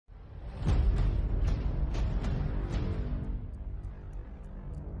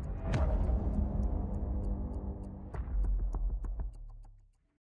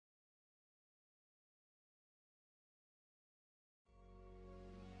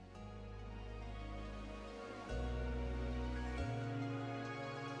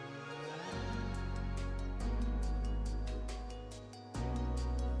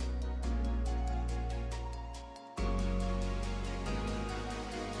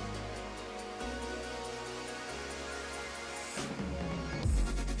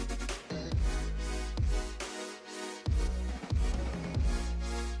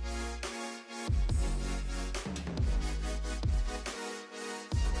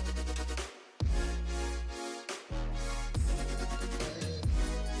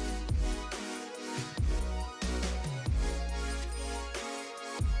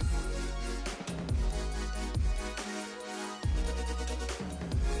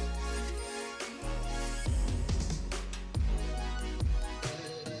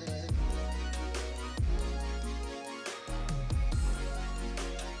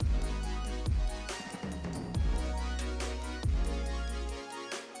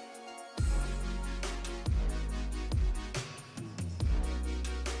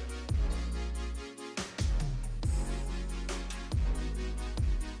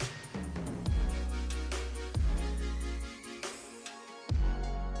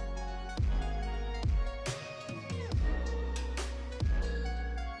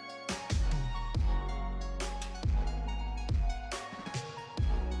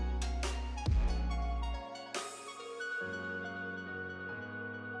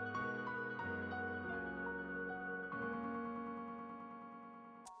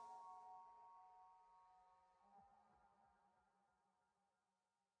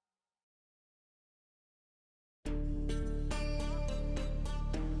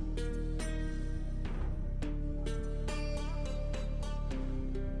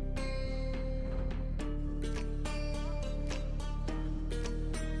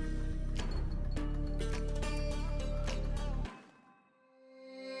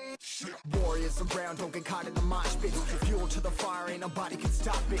Warriors around, don't get caught in the mosh pit. Fuel to the fire, ain't nobody can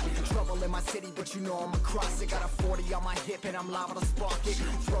stop it. Trouble in my city, but you know I'm across it. Got a 40 on my hip and I'm liable to spark it.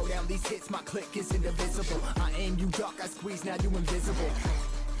 Throw down these hits, my click is indivisible. I aim, you duck, I squeeze, now you invisible.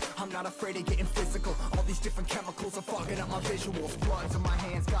 I'm not afraid of getting physical. All these different chemicals are fogging up my visuals. Bloods on my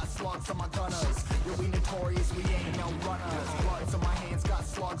hands, got slugs on my gunners. Yo, we notorious, we ain't no runners. Bloods on my hands, got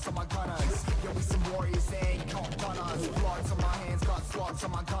slugs on my gunners. Yo, we some warriors, they ain't called gunners. Bloods on my hands, got slugs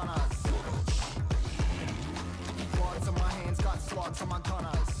on my gunners. Bloods on my hands, got slugs on my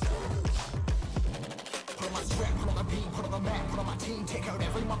gunners. Put on my strap, put on the beat, put on the map, put on my team. Take out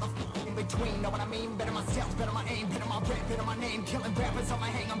every motherfucker in between. Know what I mean? Better myself, better my aim, better my rap, better my name. Killing rappers on my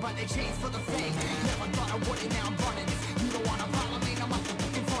hang, I'm by their chains for the fame. Never thought I would it, now I'm running this. You don't wanna follow me, I'm up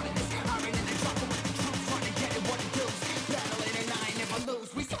in front of this. I ran in the trouble with the truth, trying to get it what it does. Battling and I ain't never lose.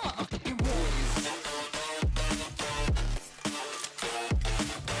 We some motherfucking warriors.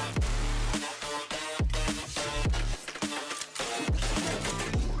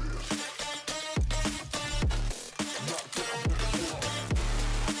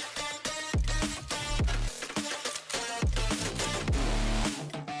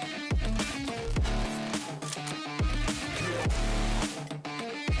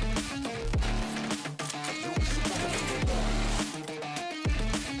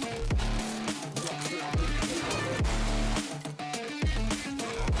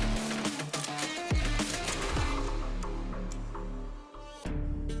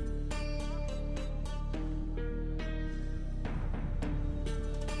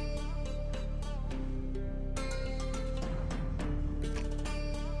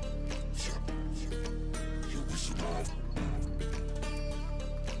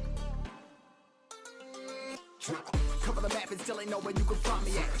 Cover the map and still ain't know where you can find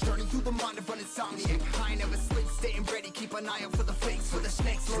me at. Journey through the mind of an insomniac. I ain't never sleep, staying ready, keep an eye out for the fakes. For the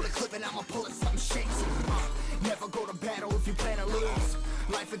snakes, load a clip and I'ma pull it, something shakes. Never go to battle if you plan to lose.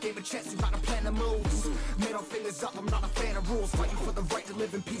 Life a game of chess, you gotta plan the moves. Middle fingers up, I'm not a fan of rules. Fighting for the right to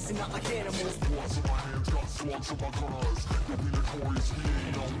live in peace and not like animals. Bloods in my hands, got slugs on my gunners. Yo, we notorious, we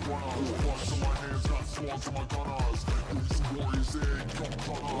ain't no runners. Bloods in my hands, got slugs on my gunners. Yo, we some warriors, they ain't no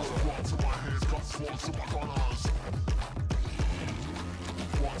gunners. Bloods in my hands, got slugs on my gunners.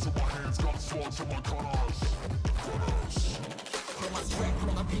 Bloods in my hands, got slugs on my gunners. Put on my strap, put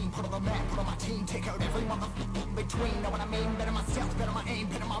on the beam, put on the map, put on my team. Take out every motherfucker in between. Know what I mean? Better myself, better my aim,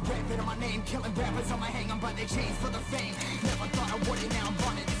 better my rap, better my name. Killing rappers on my hang, I'm by their chains for the fame. Never thought I would it, now I'm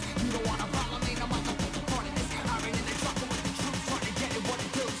running this. You don't wanna follow me, I'm out the front of this. I ran in the trouble with the truth, trying to get it what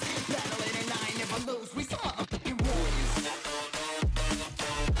it does. Battling and I ain't never lose. We some motherfucking warriors.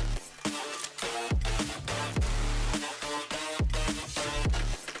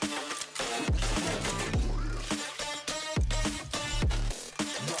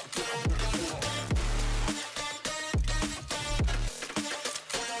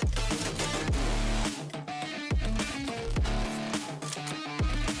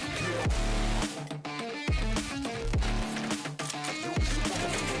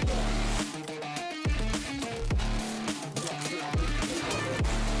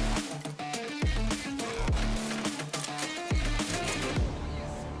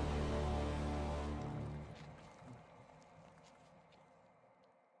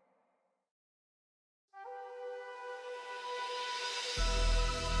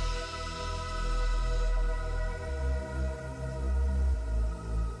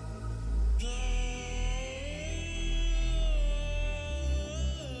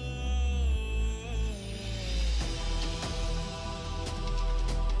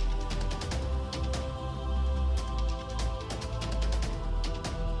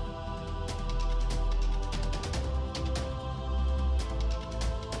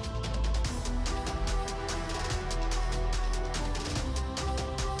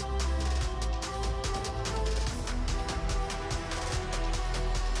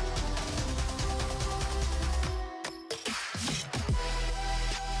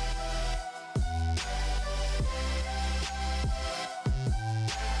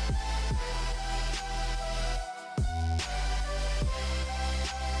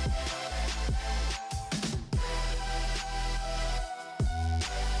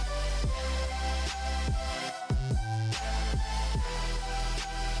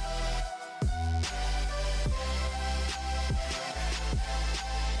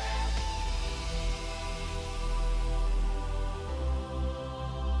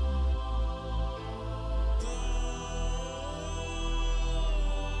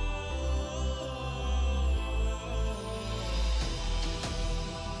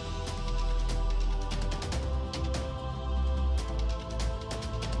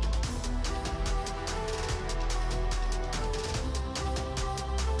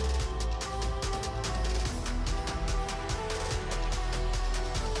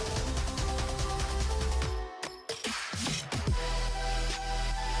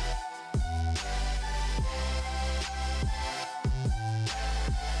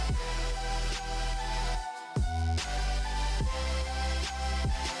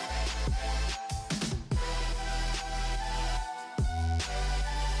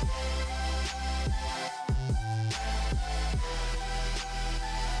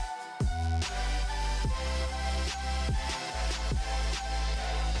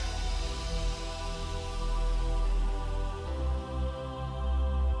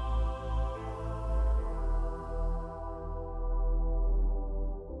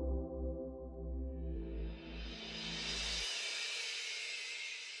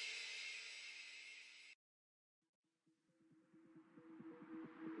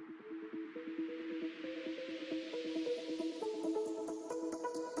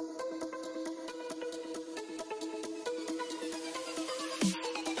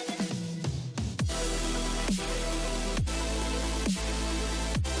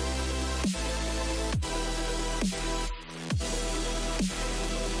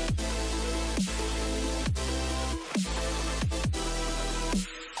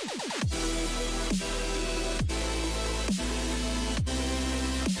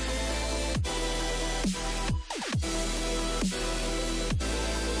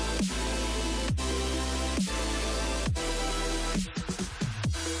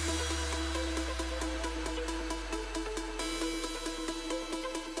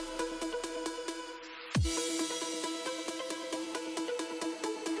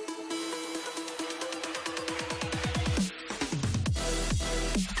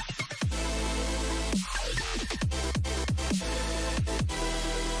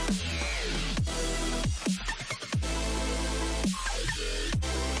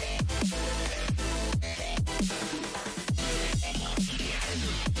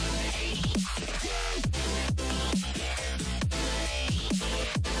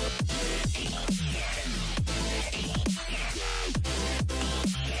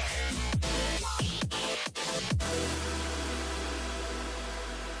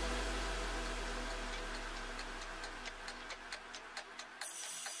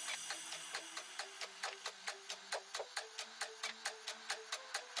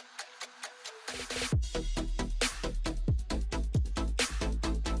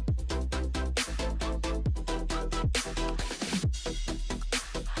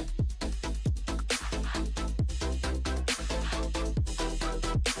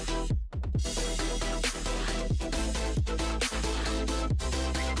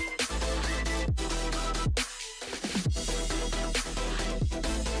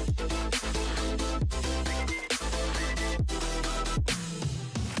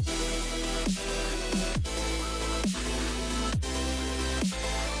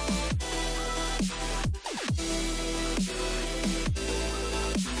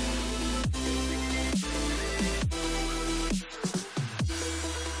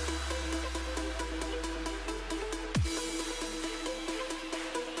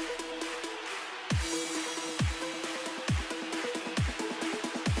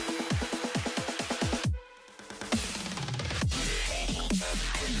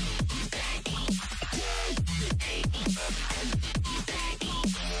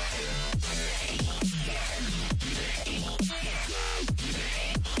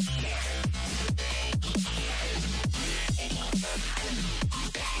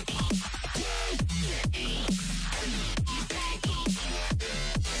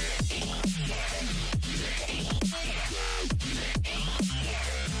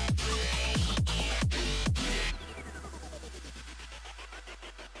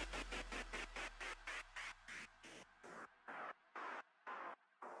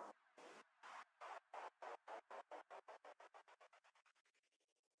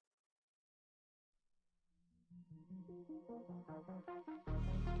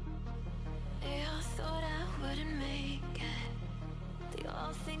 They all thought I wouldn't make it. They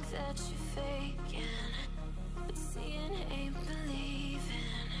all think that you're faking, but seeing ain't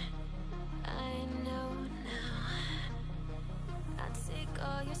believing. I know now. I take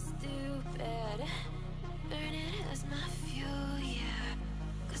all your stupid, burn it as my fuel, yeah.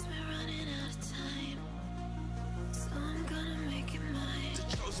 Cause we're running out of time, so I'm gonna make it mine.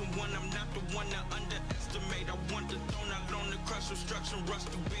 The chosen one, I'm not the one to underestimate. I want the throne, I loan the crush, obstruction, rush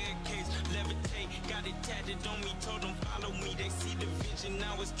through barricades, levitate. Got it tatted on me, told them follow me. They see the vision,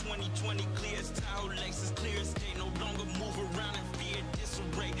 now it's 2020, clear as tile laces, clear as day. No longer move around in fear,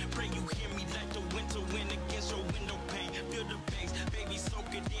 disarray. Pray you hear me like the winter wind against your window pane. Feel the bass, baby,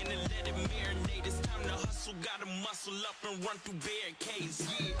 soak it in and let it marinate. It's time to hustle, gotta muscle up and run through barricades,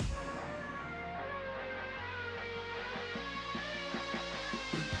 yeah.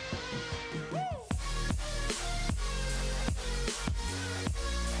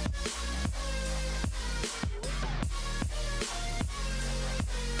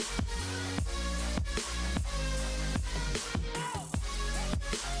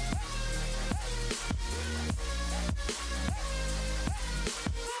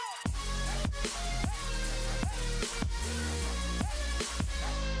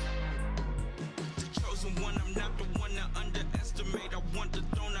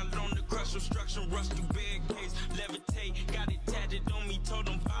 Obstruction, rush through barricades, levitate. Got it tatted on me, told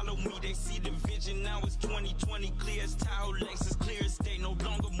them follow me. They see the vision, now it's 2020, clear as tile laces, clear as day. No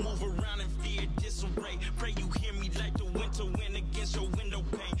longer move around in fear, disarray. Pray you hear me like the winter wind against your window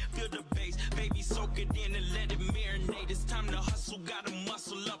pane. Feel the bass, baby, soak it in and let it marinate. It's time to hustle, gotta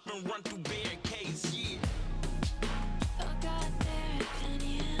muscle up and run through barricades, yeah. I got their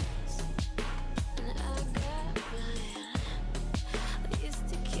opinions, and I got mine. I used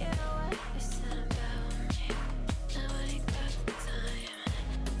to care what they said about me. Now I ain't got the time.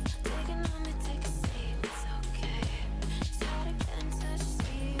 Taking on me, take a seat, it's okay. Start again, touch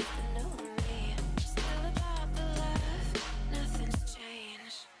sleep, and know me. Still about the life, nothing's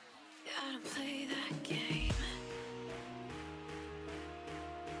changed. Gotta play that game,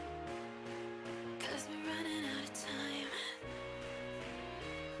 'cause we're running out of time.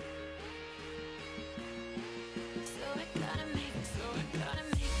 So I gotta make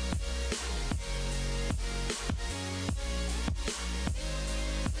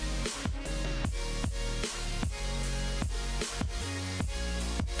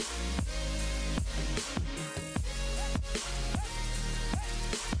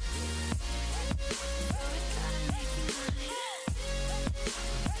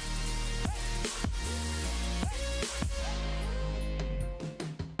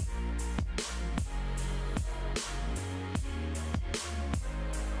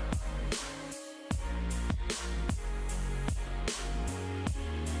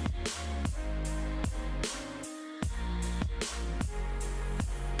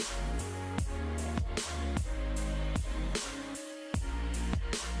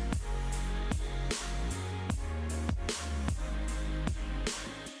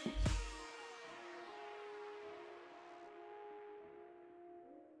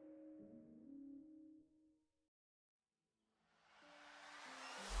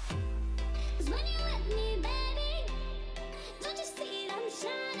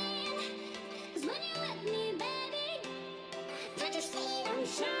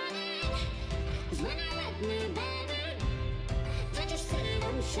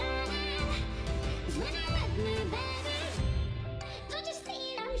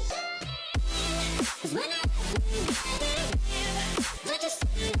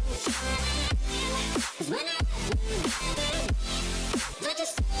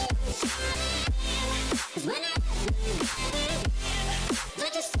When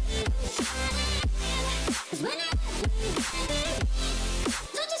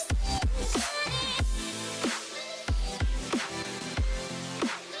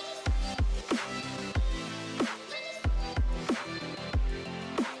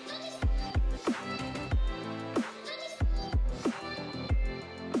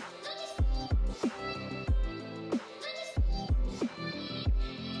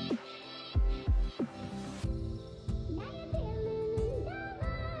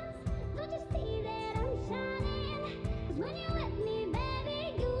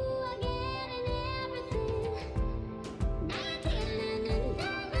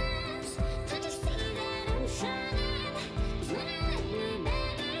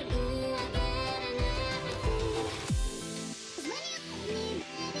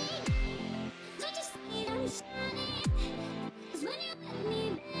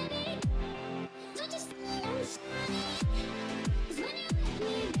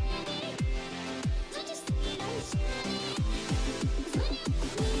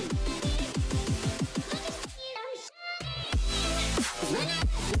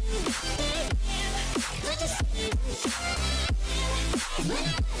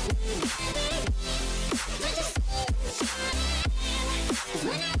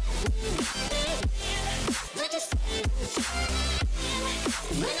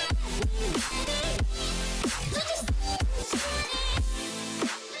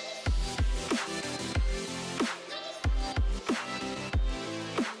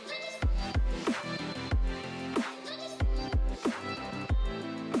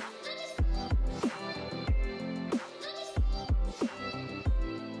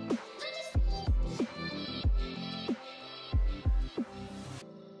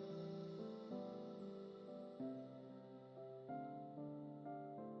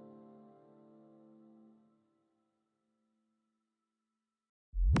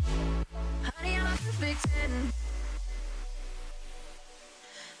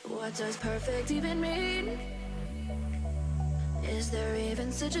what does perfect even mean? Is there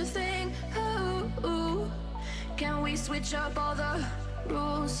even such a thing? Ooh. Can we switch up all the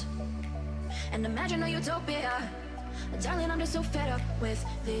rules and imagine a utopia? Darling, I'm just so fed up with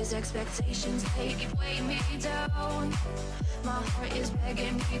these expectations. They keep weighing me down. My heart is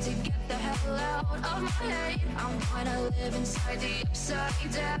begging me to get the hell out of my head. I'm gonna live inside the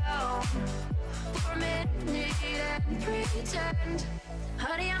upside down for a minute and pretend.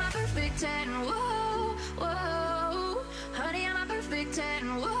 Honey, I'm a perfect 10. Whoa, whoa. Honey, I'm a perfect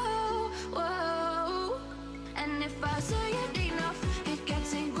 10. Whoa, whoa. And if I say it enough, it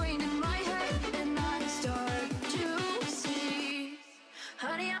gets ingrained in my head, and I start to see.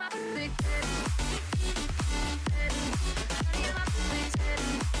 Honey, I'm a perfect 10. Honey, I'm a perfect 10.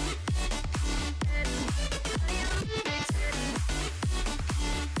 Honey, I'm a perfect 10.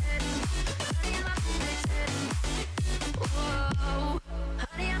 Honey, I'm a perfect 10. Whoa.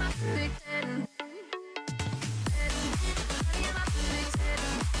 Honey, I'm a perfect 10. Honey, I'm a perfect 10.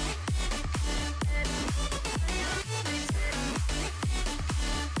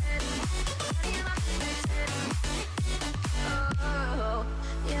 Oh,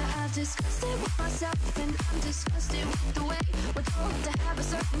 yeah, I've discussed it with myself, and I'm disgusted with the way we're told to have a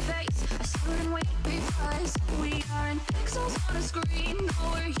certain face, a certain weight, because we aren't pixels on a screen.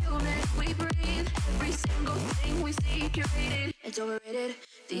 No, we're human, we breathe. Every single thing we see curated, it's overrated.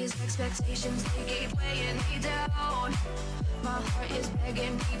 These expectations, they keep weighing me down. My heart is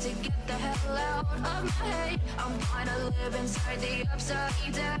begging me to get the hell out of my head. I'm gonna live inside the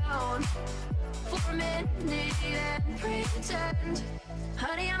upside down for a minute and pretend.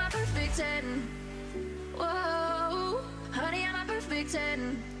 Honey, I'm a perfect 10. Whoa. Honey, I'm a perfect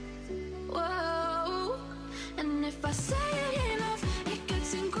 10. Whoa. And if I say it enough, it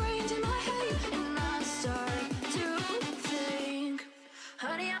gets ingrained in my head, and I start to think.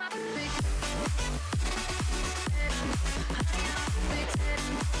 Honey, I'm a perfect 10. Honey, I'm a perfect 10.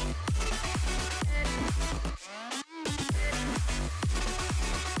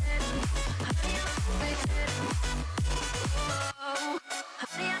 Honey, I'm a perfect 10. Whoa.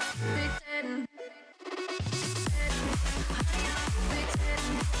 Honey, I'm a perfect 10. Honey, I'm a perfect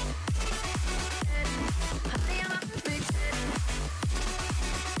 10. Honey, I'm a perfect 10.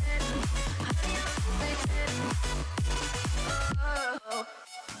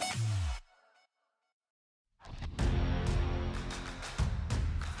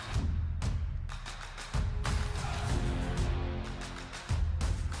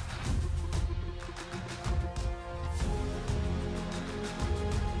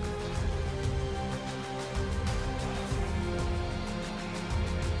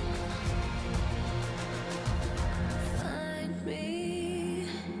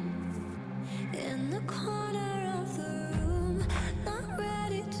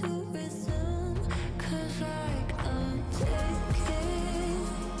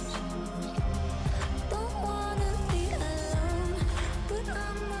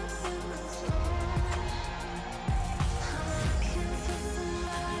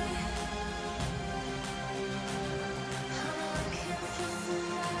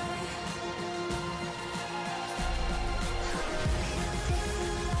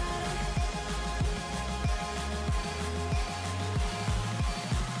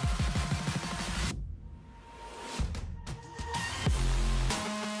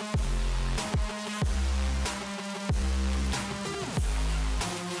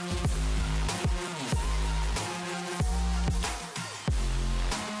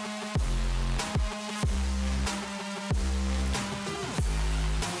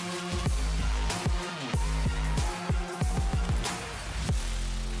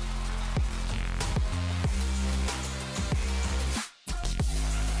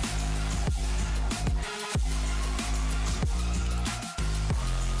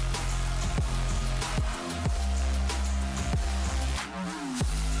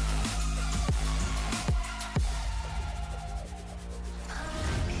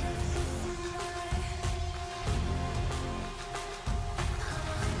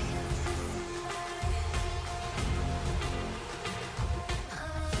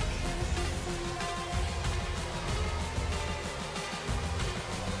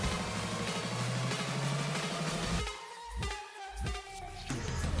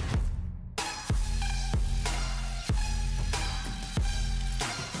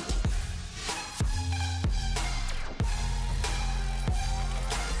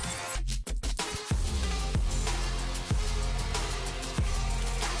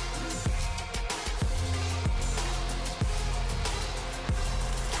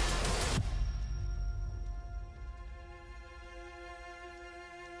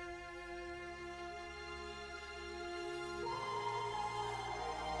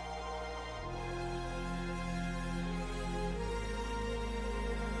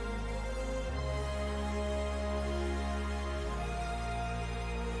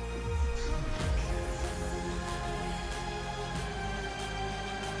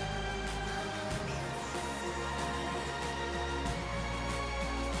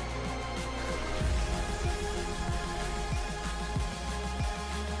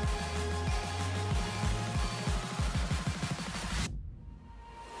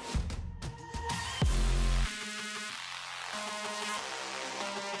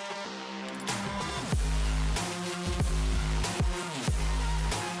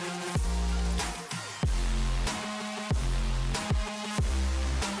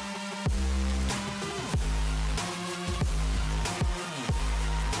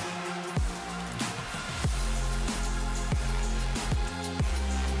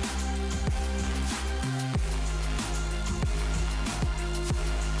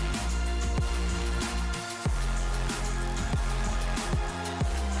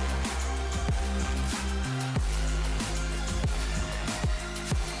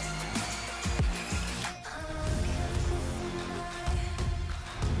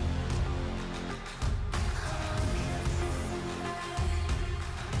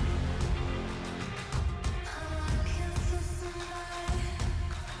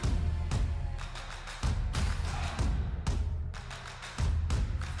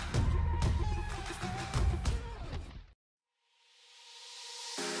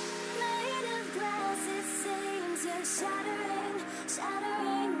 like shattering,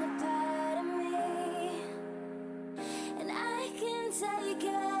 shattering the part of me, and I can take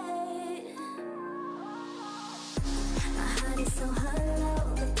it. My heart is so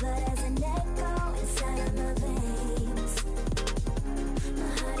hollow, the blood has an echo inside of my veins. My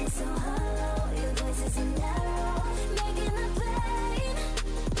heart is so hollow, your voice is an arrow, making the pain.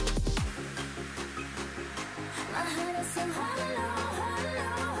 My heart is so hollow,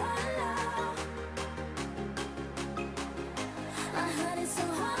 hollow, hollow. My heart is so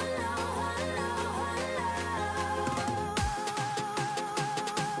hollow, hollow, hollow.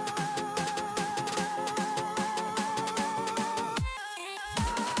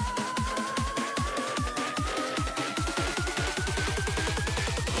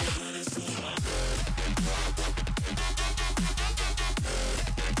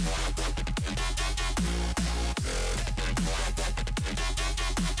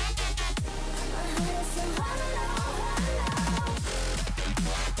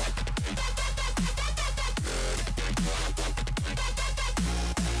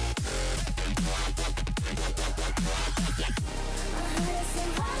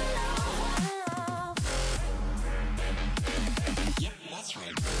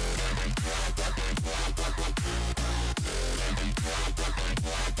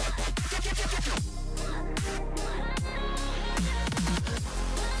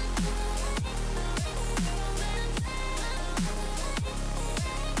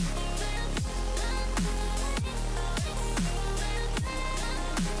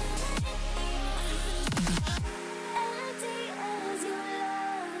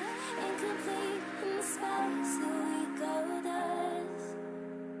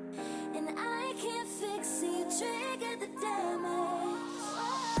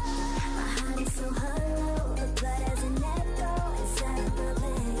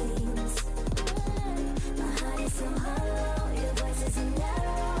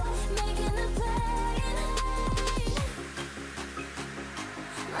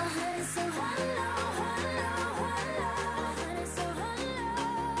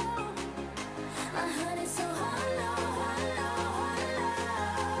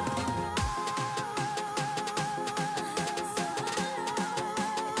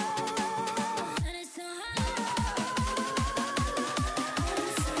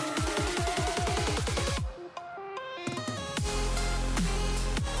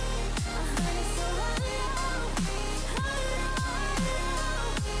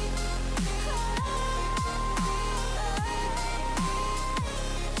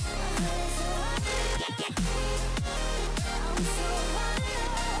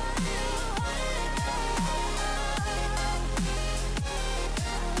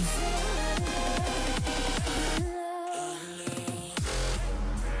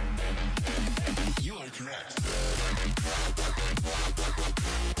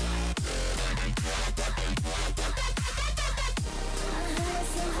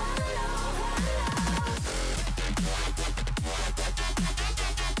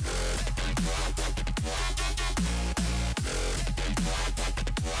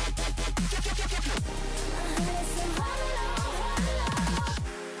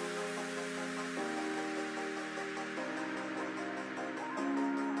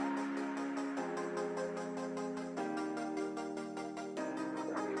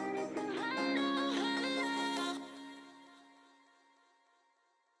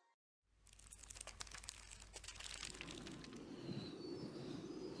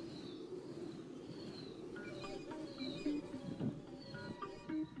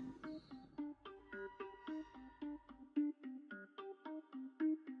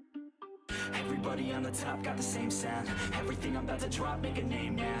 Everybody on the top got the same sound. Everything I'm about to drop, make a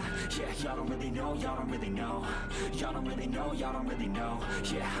name now. Yeah, y'all don't really know, y'all don't really know. Y'all don't really know, y'all don't really know.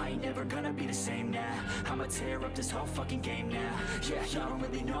 Yeah, I ain't never gonna be the same now. I'ma tear up this whole fucking game now. Yeah, y'all don't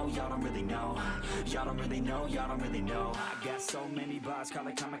really know, y'all don't really know. Y'all don't really know, y'all don't really know. I got so many bars, call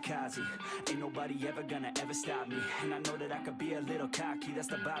it kamikaze. Ain't nobody ever gonna ever stop me. And I know that I could be a little cocky. That's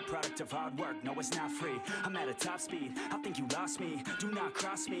the byproduct of hard work, no it's not free. I'm at a top speed, I think you lost me. Do not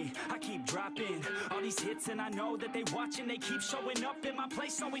cross me, I keep dropping all these hits and I know that they watching. They keep showing up in my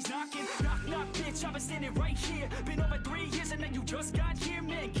place, always knocking. Knock, knock, bitch, I've been standing right here. Been over 3 years and then you just got here.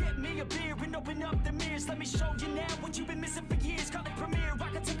 Man, get me a beer and open up the mirrors. Let me show you now what you've been missing for years. Call it premiere, I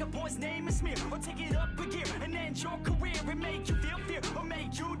can take a boy's name and smear, or take it up a gear and end your career and make you feel fear, or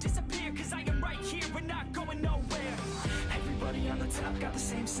make you disappear. Cause I am right here and not going nowhere. Everybody Everybody on the top got the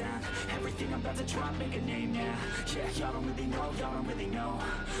same sound. Everything I'm about to drop, make a name now. Yeah, y'all don't really know, y'all don't really know.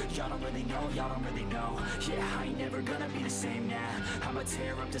 Y'all don't really know, y'all don't really know. Yeah, I ain't never gonna be the same now. I'ma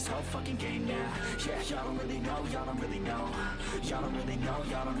tear up this whole fucking game now. Yeah, y'all don't really know, y'all don't really know. Y'all don't really know,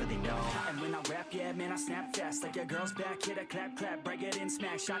 y'all don't really know. And when I rap, yeah, man, I snap fast. Like your girl's back, hit a clap, clap, break it in,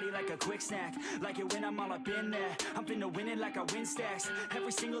 smack. Shotty like a quick snack, like it when I'm all up in there. I'm finna win it like I win stacks.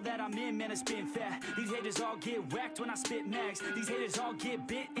 Every single that I'm in, man, it's been fat. These haters all get whacked when I spit max. These haters all get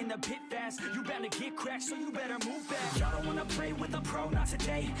bit in the pit fast. You bound to get cracked, so you better move back. Y'all don't wanna play with a pro, not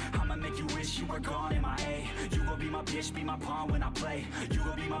today. I'ma make you wish you were gone in my A. You gon' be my bitch, be my pawn when I play. You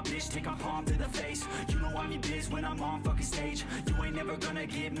gon' be my bitch, take my palm to the face. You know I'm your biz when I'm on fucking stage. You ain't never gonna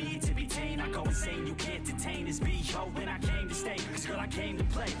get me to be tame. I go insane, you can't detain this B.O. when I came to stay. Cause girl, I came to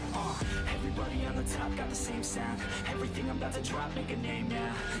play. Everybody on the top got the same sound. Everything I'm about to drop, make a name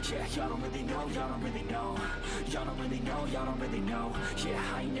now. Yeah, y'all don't really know, y'all don't really know. Y'all don't really know, y'all don't really know. Yeah,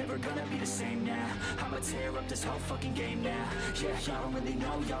 I ain't never gonna be the same now. I'ma tear up this whole fucking game now. Yeah, y'all don't really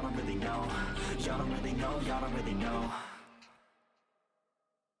know, y'all don't really know. Y'all don't really know, y'all don't really know.